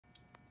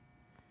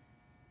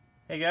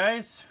Hey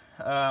guys,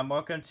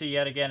 welcome to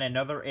yet again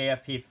another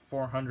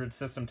AFP-400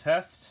 system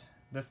test.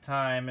 This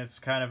time it's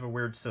kind of a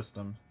weird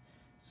system.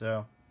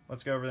 So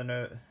let's go over the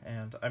note,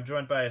 and I'm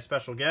joined by a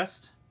special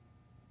guest.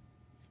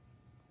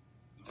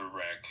 The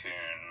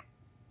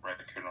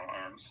raccoon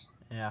alarms.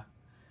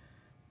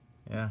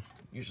 Yeah.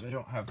 Usually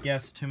don't have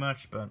guests too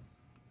much, but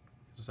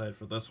decided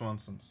for this one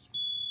since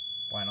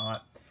why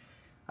not?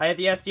 I had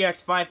the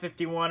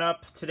SDX551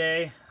 up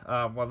today.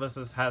 Well,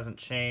 this hasn't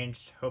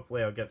changed.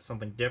 Hopefully I'll get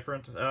something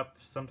different up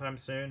sometime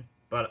soon.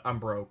 But I'm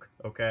broke,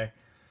 okay?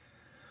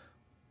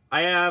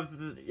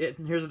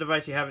 Here's a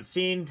device you haven't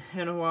seen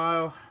in a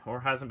while, or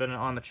hasn't been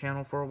on the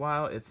channel for a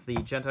while. It's the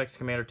Gentex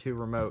Commander 2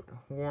 remote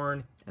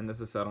horn, and this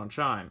is set on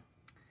Chime.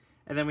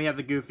 And then we have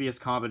the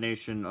goofiest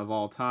combination of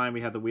all time.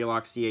 We have the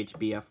Wheelock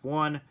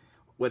CHBF1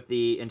 with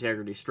the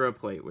Integrity strobe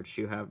plate, which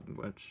I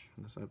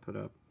put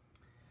up.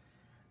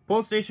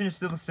 Pull station is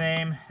still the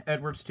same.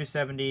 Edwards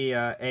 270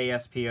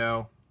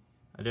 ASPO.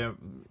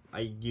 I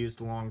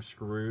used long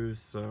screws,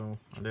 so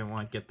I didn't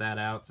want to get that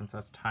out since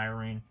that's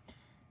tiring.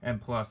 And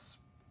plus,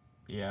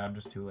 yeah, I'm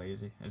just too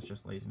lazy. It's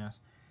just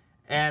laziness.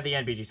 And the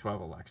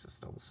NBG12 Alexa is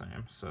still the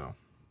same. So,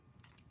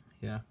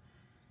 yeah.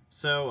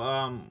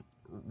 So,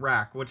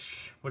 Rack,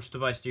 which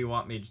device do you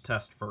want me to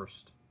test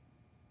first?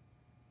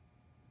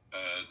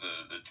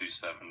 The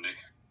 270.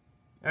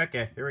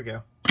 Okay, here we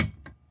go.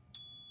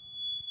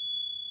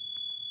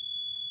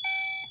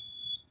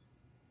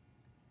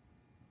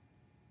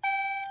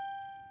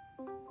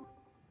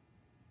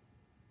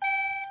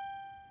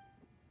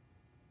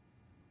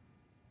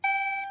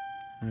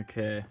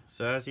 Okay,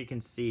 so as you can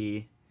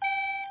see,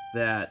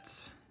 that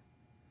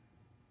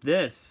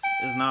this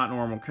is not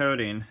normal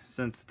coding,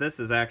 since this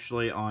is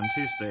actually on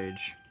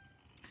 2-stage.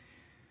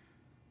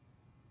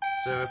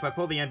 So if I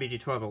pull the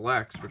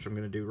NBG12LX, which I'm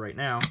going to do right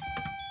now,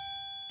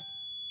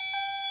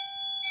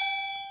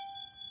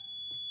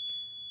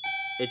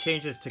 it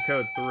changes to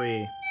code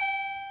 3.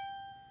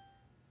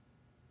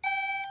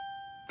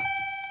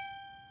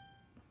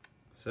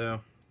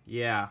 So,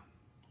 yeah.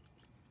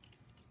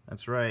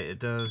 That's right, it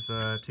does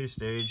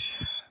 2-stage.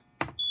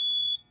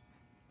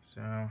 So,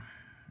 I'm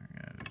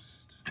gonna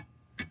just...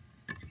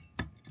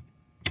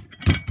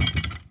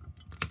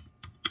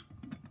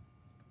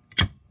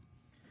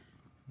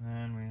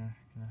 Then we're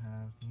gonna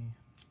have the...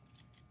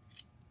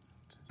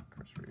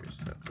 Press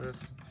reset this.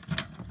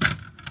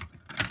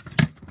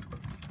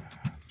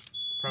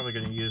 Probably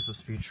gonna use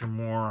this feature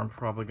more. I'm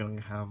probably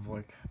gonna have,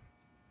 like,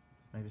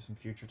 maybe some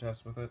future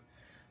tests with it.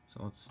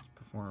 So let's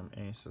perform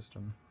a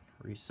system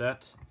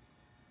reset.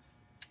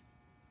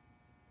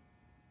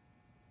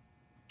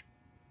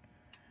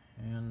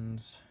 And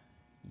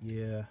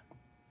yeah.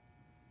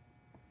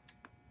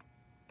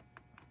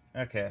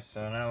 Okay,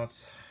 so now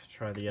let's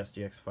try the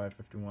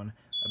SDX551.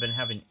 I've been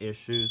having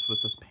issues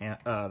with this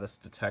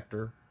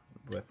detector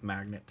with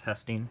magnet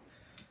testing.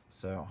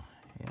 So,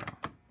 yeah.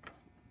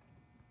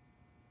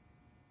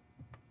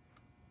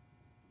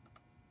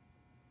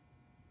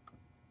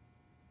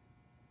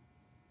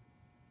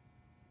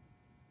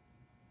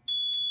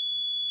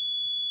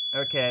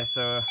 Okay,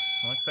 so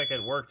looks like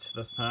it worked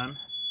this time.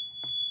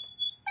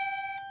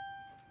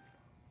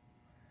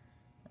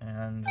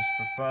 And just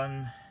for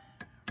fun,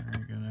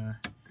 I'm gonna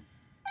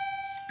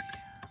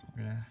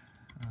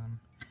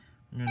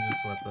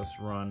just let this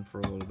run for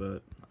a little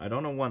bit. I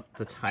don't know what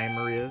the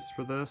timer is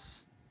for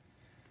this.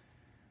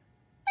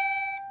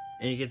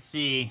 And you can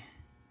see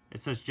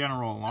it says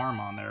general alarm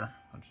on there,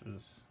 which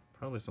is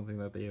probably something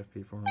that the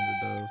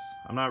AFP-400 does.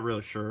 I'm not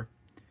really sure.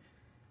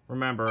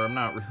 Remember, I'm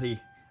not really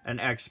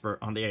an expert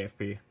on the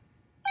AFP.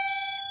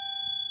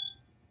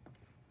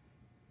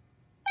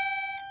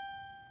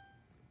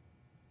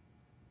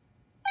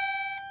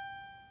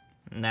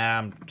 Nah,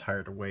 I'm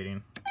tired of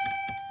waiting.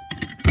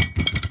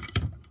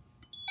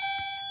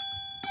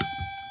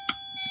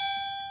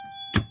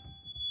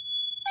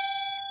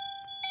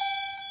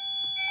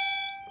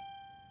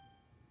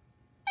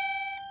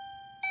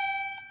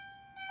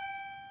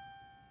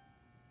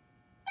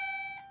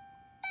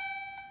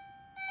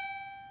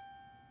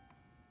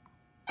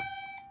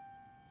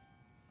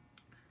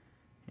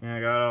 Yeah, I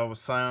got all the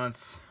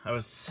silence. I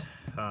was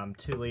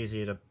too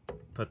lazy to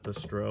put the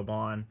strobe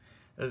on.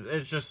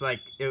 It's just like,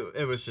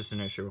 it was just an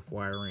issue with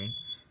wiring.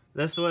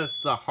 This was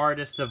the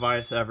hardest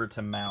device ever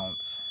to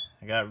mount.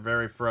 I got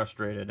very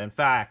frustrated. In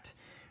fact,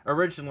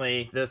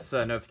 originally this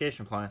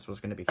notification appliance was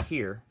going to be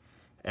here,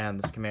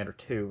 and this Commander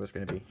 2 was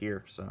going to be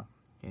here, so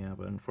yeah,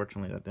 but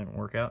unfortunately that didn't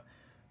work out.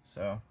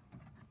 So,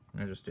 I'm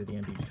going to just do the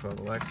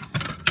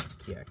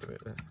NBG12LX, key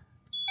activate it.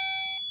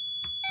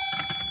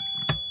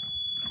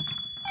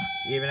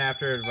 Even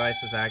after a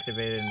device is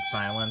activated and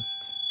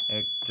silenced,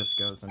 it just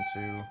goes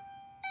into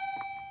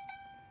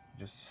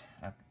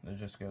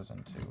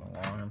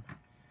alarm,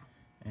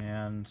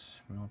 and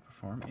we'll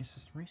perform a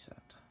system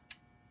reset.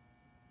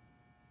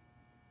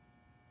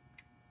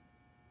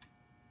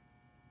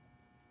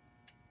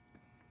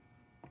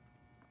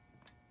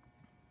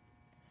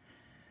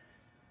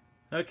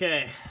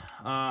 Okay,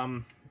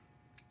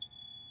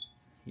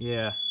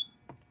 yeah.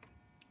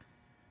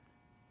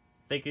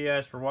 thank you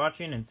guys for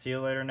watching, and see you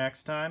later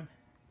next time.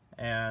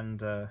 And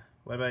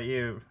what about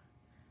you?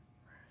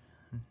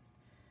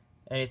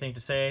 Anything to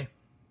say?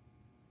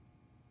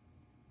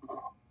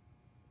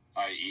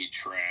 I eat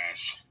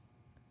trash.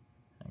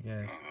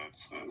 Okay.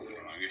 That's it,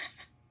 I guess.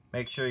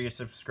 Make sure you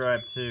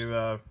subscribe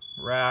to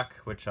Rack,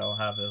 which I'll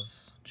have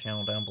his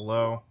channel down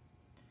below.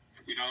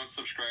 If you don't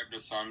subscribe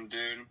to some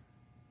dude,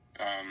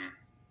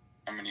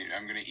 I'm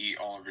gonna eat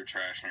all of your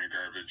trash and your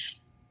garbage.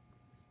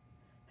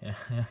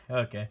 Yeah.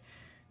 Okay.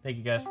 Thank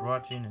you guys for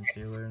watching, and see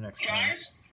you later next time. Guys.